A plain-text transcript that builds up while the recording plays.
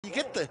You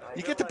get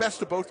the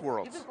best of both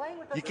worlds.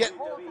 You get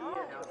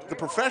the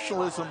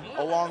professionalism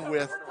along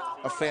with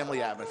a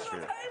family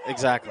atmosphere.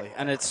 Exactly,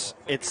 and it's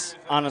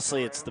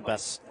honestly it's the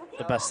best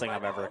thing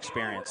I've ever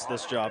experienced.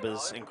 This job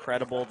is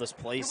incredible. This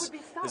place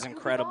is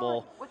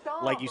incredible.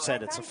 Like you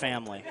said, it's a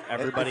family.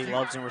 Everybody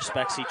loves and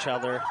respects each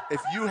other.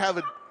 If you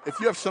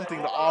have something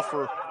to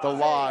offer the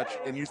lodge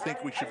and you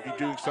think we should be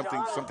doing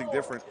something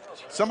different,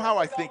 somehow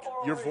I think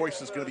your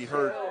voice is going to be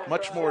heard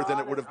much more than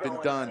it would have been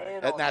done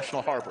at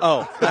National Harbor.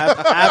 Oh,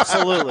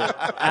 absolutely.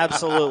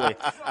 Absolutely.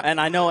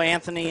 And I know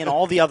Anthony and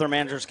all the other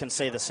managers can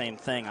say the same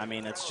thing. I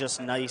mean, it's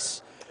just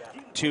nice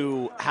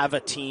to have a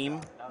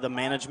team, the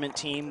management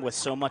team, with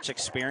so much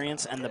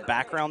experience and the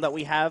background that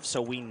we have,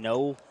 so we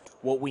know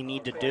what we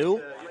need to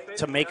do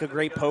to make a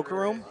great poker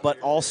room, but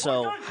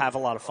also have a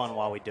lot of fun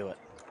while we do it.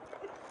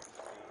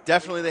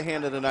 Definitely the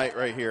hand of the night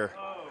right here.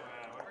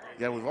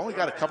 Yeah, we've only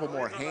got a couple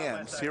more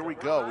hands. Here we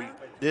go.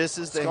 This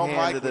is the hand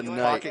Mike of the with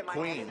night. Pocket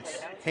Queens.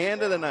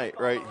 Hand of the night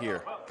right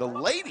here. The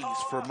ladies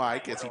for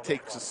Mike as he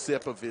takes a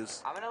sip of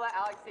his I'm going to let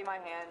Alex see my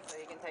hand so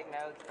he can take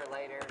notes for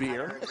later.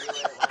 beer.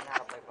 Learn how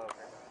to play poker.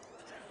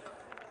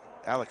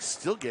 Alex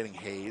still getting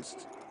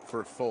hazed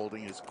for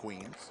folding his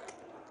queens.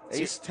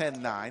 Ace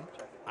 10-9.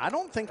 I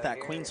don't think that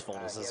queen's fold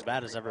is as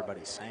bad as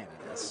everybody's saying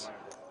it is.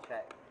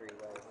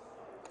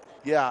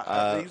 Yeah,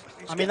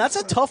 I mean, that's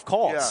a tough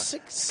call.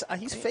 Yeah.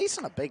 He's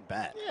facing a big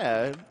bet.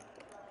 Yeah.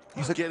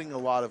 He's getting a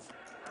lot of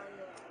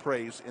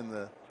praise in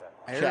the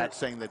chat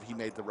saying that he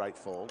made the right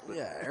fold.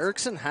 Yeah,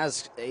 Erickson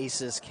has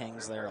aces,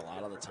 kings there a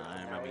lot of the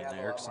time. I mean,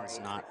 Erickson's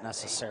not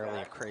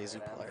necessarily a crazy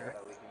player.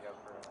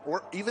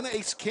 Or even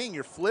ace king,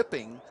 you're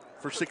flipping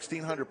for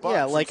 $1,600.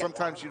 Yeah, like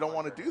sometimes you don't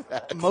want to do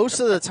that. Most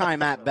of the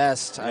time, at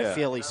best, I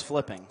feel he's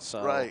flipping.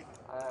 So right.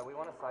 We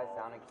want to size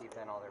down and keep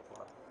in all their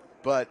bluffs.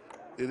 But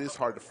it is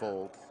hard to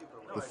fold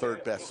the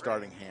third best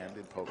starting hand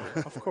in poker.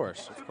 Of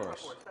course, of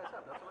course.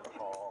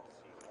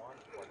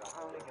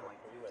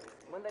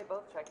 When they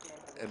both check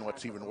in. And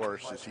what's even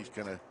worse is he's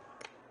going to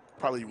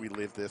probably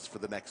relive this for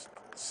the next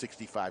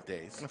 65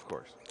 days. Of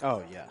course.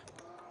 Oh, yeah.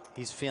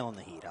 He's feeling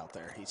the heat out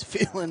there. He's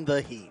feeling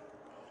the heat.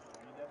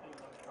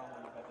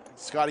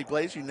 Scotty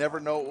Blaze, you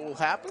never know what will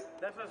happen.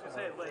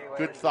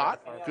 Good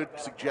thought, good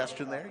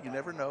suggestion there. You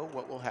never know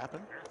what will happen.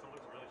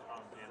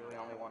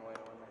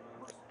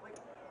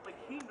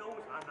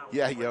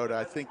 Yeah, Yoda,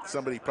 I think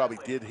somebody probably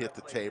did hit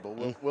the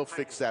table. We'll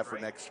fix that for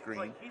next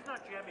screen.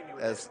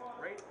 As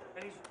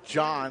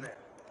John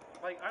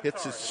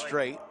hits his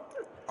straight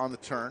on the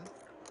turn.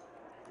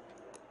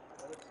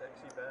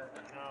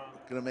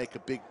 Going to make a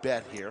big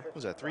bet here. What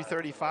was that,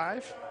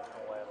 335?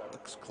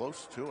 Looks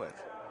close to it.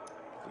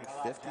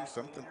 350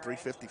 something,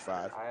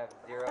 355. I have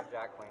 0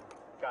 jack queen.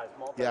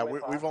 Yeah,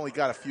 we've only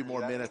got a few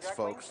more minutes,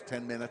 folks.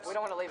 10 minutes, We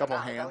don't want to leave couple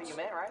them out. hands. That's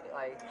what you meant, right?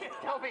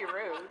 Like, don't be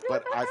rude.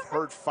 But I've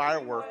heard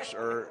fireworks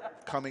are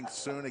coming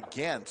soon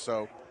again,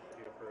 so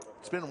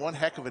it's been one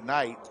heck of a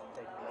night.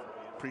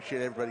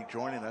 Appreciate everybody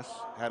joining us.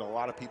 Had a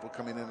lot of people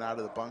coming in and out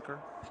of the bunker.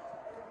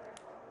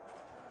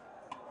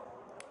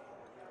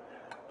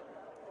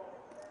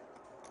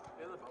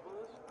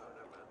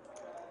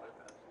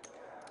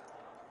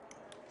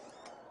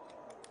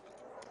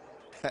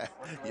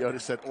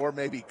 Yoda said, or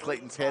maybe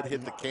Clayton's head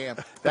hit the cam.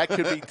 That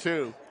could be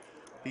too.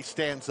 He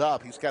stands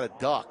up. He's got a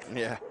duck.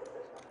 Yeah.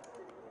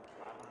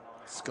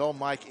 Skull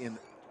Mike in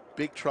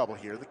big trouble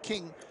here. The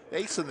king, the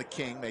ace and the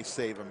king may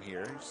save him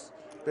here. It's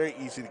very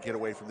easy to get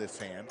away from this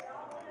hand.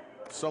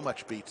 So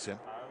much beats him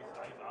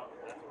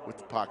with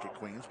the pocket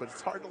queens, but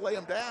it's hard to lay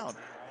him down.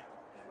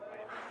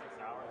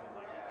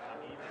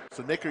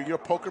 So, Nick, are you a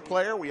poker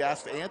player? We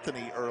asked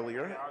Anthony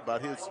earlier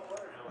about his.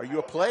 Are you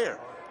a player?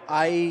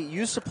 I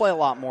used to play a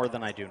lot more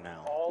than I do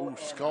now. Ooh,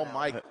 Skull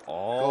Mike goes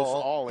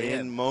all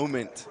in.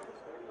 Moment.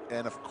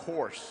 And, of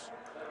course,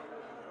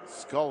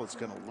 Skull is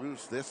going to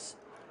lose this.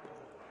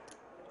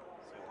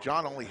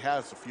 John only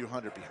has a few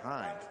hundred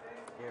behind.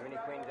 Do you have any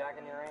queen jack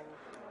in your range?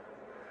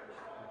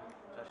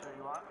 Should I show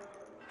you what?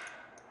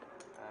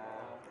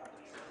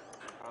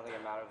 I don't think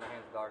it matters. My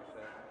hand's dog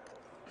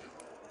shit.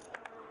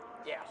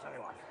 Yeah, show me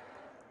one.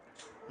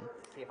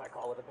 See if I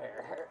call with a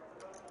pair.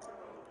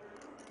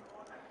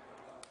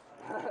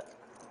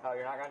 Oh,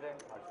 you're not going to?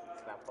 I'll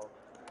just snap fold.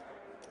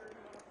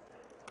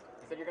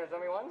 You said you're going to show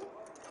me one?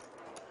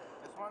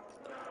 This one?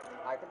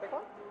 I can pick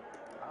one?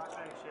 I'm not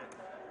showing you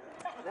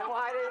shit. Then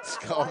why did...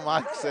 Skull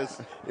Mike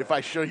says, if I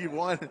show you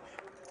one,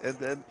 and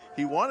then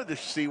he wanted to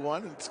see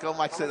one, and Skull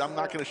Mike said, I'm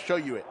not going to show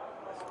you it.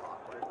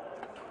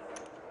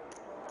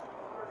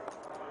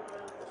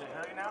 Should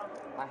I show you now?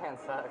 My hand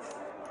sucks.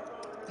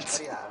 What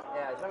do you have?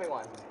 Yeah, show me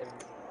one.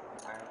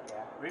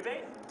 Yeah.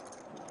 Rebate?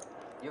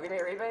 You give me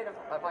a rebate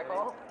if I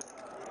call?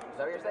 Is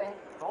that what you're saying?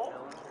 Call?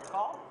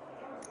 Call?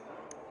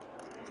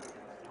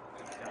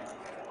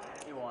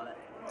 You want it.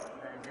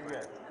 You're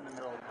good. In the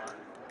middle of the card.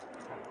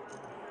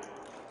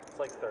 It's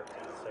like 13-6.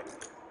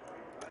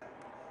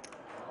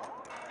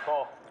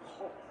 Call.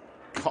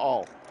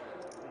 Call.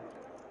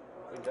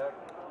 Queen jack.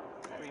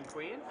 Queen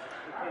queen?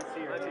 You can't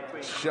see your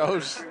queen.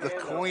 Shows the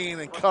queen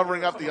and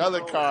covering up the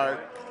other card.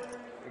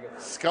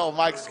 Skull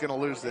Mike's going to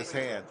lose this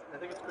hand. I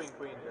think it's queen.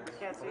 You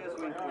can't see it.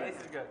 Queen. Ace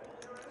is good.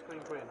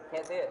 It's queen.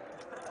 Can't see it.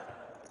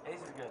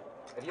 Ace is good.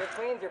 If you're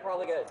queens, you're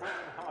probably good.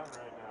 I'm right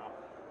now.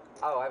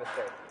 Oh, I have a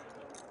straight.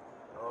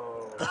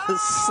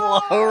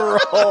 Slow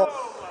roll.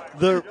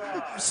 The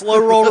slow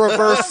roll,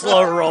 reverse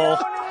slow roll.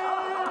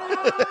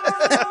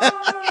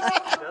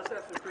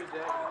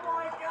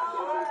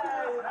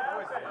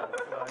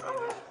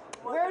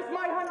 Where's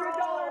my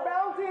 $100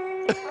 bounty?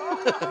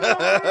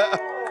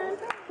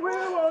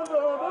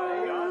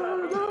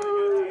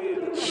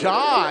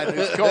 John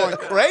is going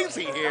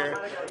crazy here.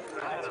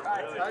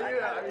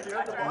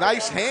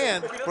 Nice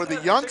hand for the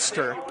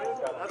youngster.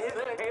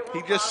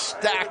 He just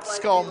stacked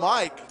Skull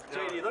Mike.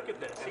 JD, look at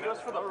this. He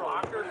goes for the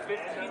blocker,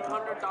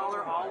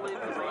 $1,500 all-in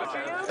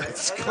premium.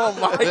 Skull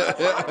Mike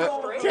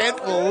can't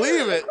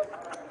believe it.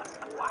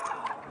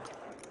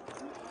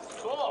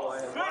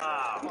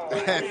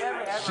 And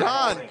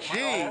John G.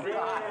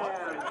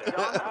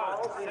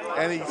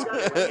 And he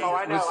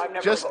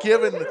was just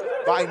given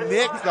by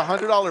Nick the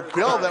 $100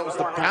 bill. That was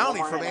the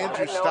bounty from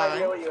Andrew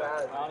Stein.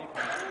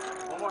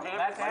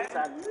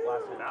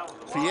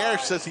 Pierre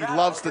says he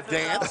loves the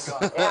dance.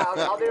 Yeah,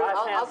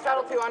 I'll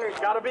settle 200.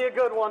 Got to be a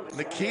good one.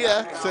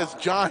 Nakia says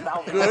John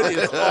Good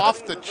is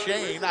off the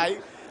chain.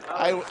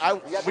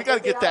 We got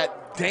to get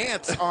that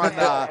dance on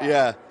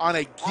on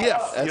a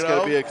GIF. That's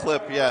going to be a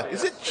clip, yeah.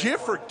 Is it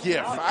GIF or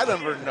GIF? I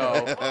never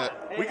know.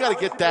 We got to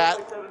get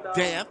that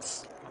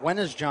dance. When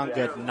is John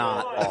Good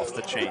not off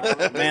the chain?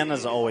 Man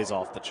is always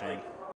off the chain.